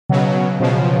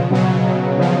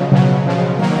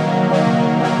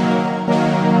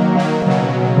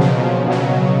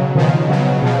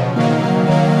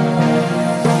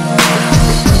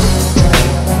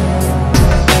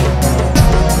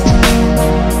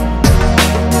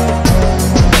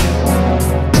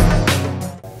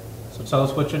tell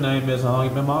us what your name is and how long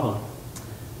you've been modeling.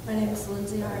 My name is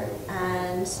Lindsay Hart,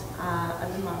 and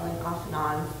I've been modeling off and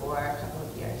on for a couple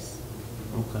of years.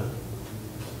 Okay.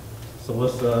 So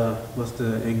what's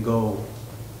the end goal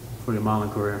for your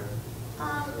modeling career?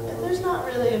 There's not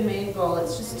really a main goal.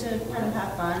 It's just to kind of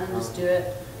have fun and just do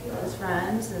it with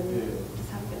friends and just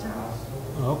have a good time.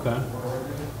 Okay.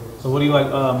 So what do you like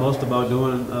most about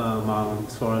doing modeling,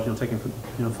 as far as taking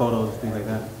photos and things like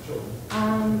that?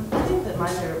 I think that my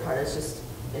favorite part is just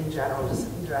in general just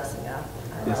dressing up.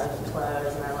 I love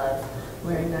clothes and I love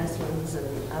wearing nice ones,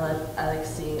 and I like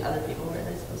seeing other people wear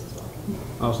nice clothes as well.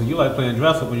 Oh, so you like playing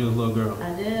dress up when you was a little girl?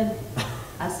 I did.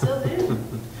 I still do.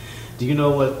 Do you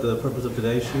know what the purpose of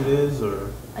today's shoot is,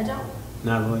 or? I don't.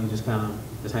 Not really. You just kind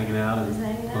of hanging out and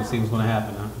hanging see what's going to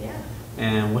happen, huh? Yeah.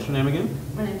 And what's your name again?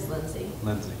 My name's Lindsay.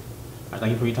 Lindsay. All right,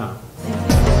 thank you for your time. Thank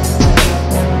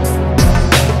you.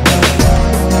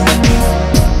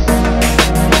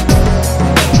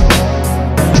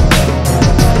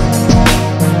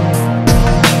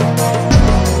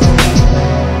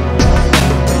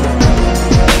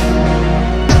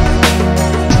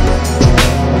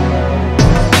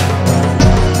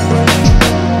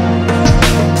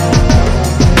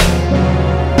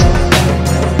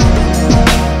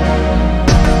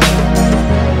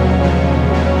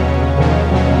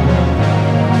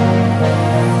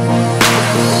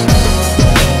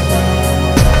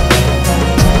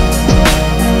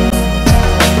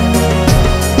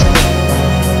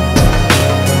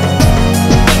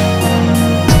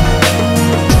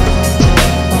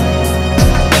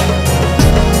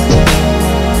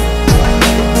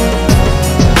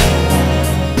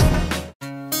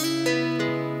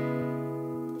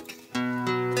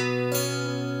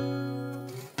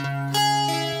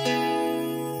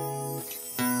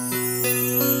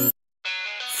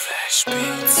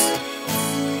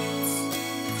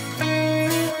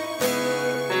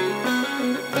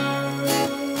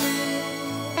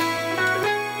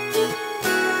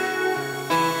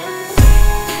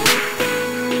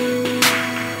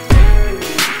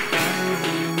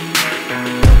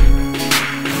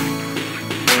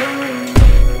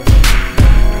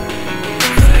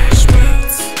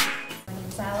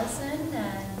 And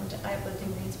I've lived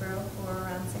in Greensboro for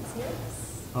around 6 years.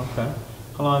 Okay.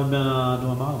 How long have you been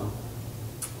doing modeling?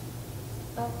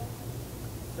 About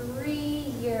 3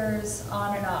 years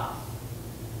on and off.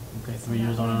 Okay, 3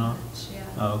 years on and off? Yeah.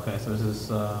 Oh, okay. So is this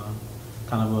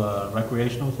kind of a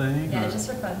recreational thing? Yeah, or? just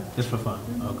for fun. Just for fun?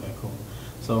 Mm-hmm. Okay, cool.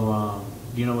 So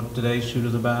do you know what today's shoot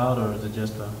is about, or is it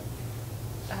just a...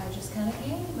 I just kind of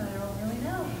came, I don't really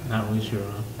know. Not really sure,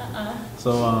 huh? Uh-uh.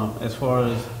 So as far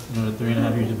as the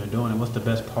 3.5 years you've been doing it, what's the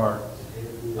best part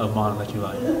of modeling that you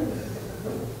like?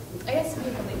 I guess the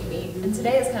people that you meet. And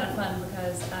today is kind of fun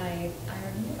because I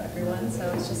already knew everyone,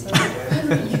 so it's just a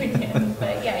reunion.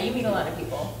 But yeah, you meet a lot of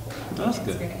people. That's good.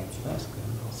 Experience. That's good.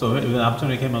 So if an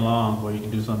opportunity came along where you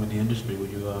can do something in the industry, would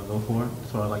you go for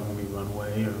it? Sort of like maybe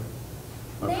runway or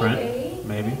print?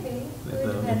 Maybe.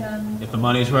 If the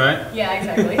money's right? Yeah,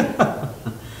 exactly.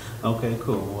 Okay,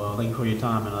 cool. Well, thank you for your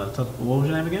time. And what was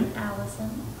your name again? Allison.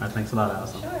 All right, thanks a lot,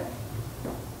 Allison. Sure.